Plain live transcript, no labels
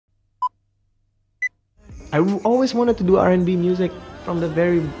always wanted to do R&B music from the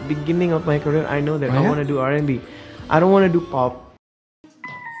very beginning of my career. I know that I want to do R&B. I don't want to do pop.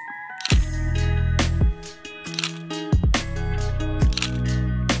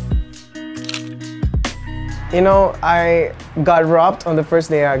 You know, I got robbed on the first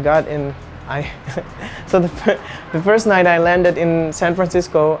day I got in. So the first night I landed in San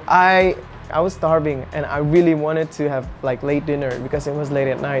Francisco, I was starving and I really wanted to have like late dinner because it was late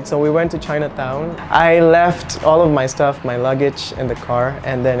at night. So we went to Chinatown. I left all of my stuff, my luggage in the car,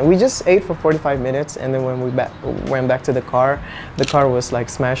 and then we just ate for 45 minutes. And then when we went back to the car was like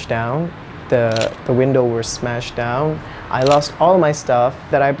smashed down. The window was smashed down. I lost all my stuff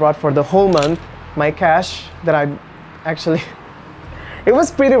that I brought for the whole month. My cash that I actually, it was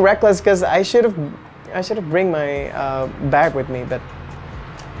pretty reckless because I should have bring my bag with me, but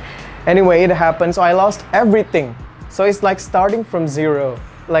anyway, it happened. So I lost everything. So it's like starting from zero,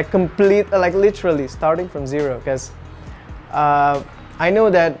 like literally starting from zero. Because I know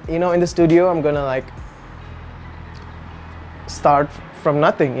that, you know, in the studio I'm gonna like start from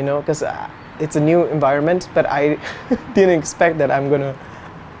nothing, you know, because it's a new environment. But I didn't expect that I'm gonna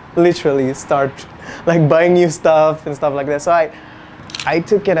literally start like buying new stuff and stuff like that. So I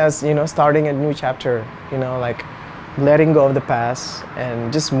took it as, you know, starting a new chapter, you know, like letting go of the past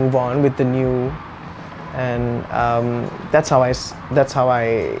and just move on with the new. And that's how I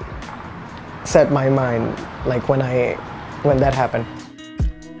set my mind, like when that happened.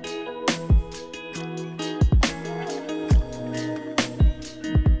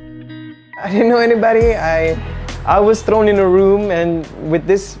 I didn't know anybody. I was thrown in a room and with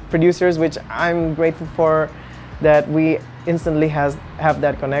these producers, which I'm grateful for, that we instantly have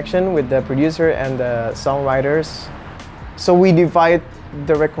that connection with the producer and the songwriters. So we divide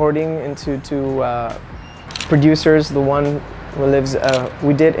the recording into two producers. The one who lives,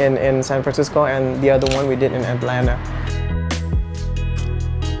 we did in San Francisco, and the other one we did in Atlanta.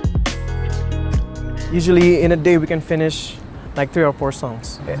 Usually in a day we can finish like 3 or 4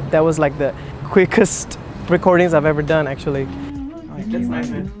 songs. That was like the quickest recordings I've ever done, actually. That's nice,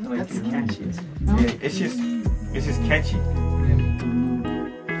 man. That's catchy. Yeah, it's just catchy.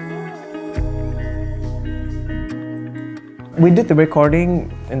 We did the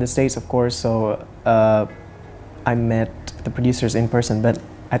recording in the States, of course, so I met the producers in person, but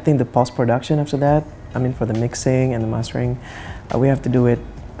I think the post-production after that, I mean for the mixing and the mastering, we have to do it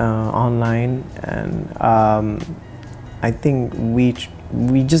online, and I think we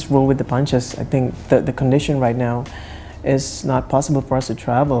just roll with the punches. I think the condition right now is not possible for us to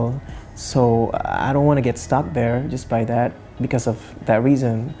travel, so I don't want to get stuck there just by that, because of that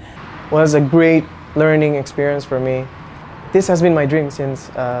reason. It was a great learning experience for me. This has been my dream since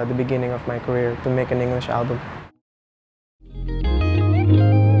the beginning of my career, to make an English album.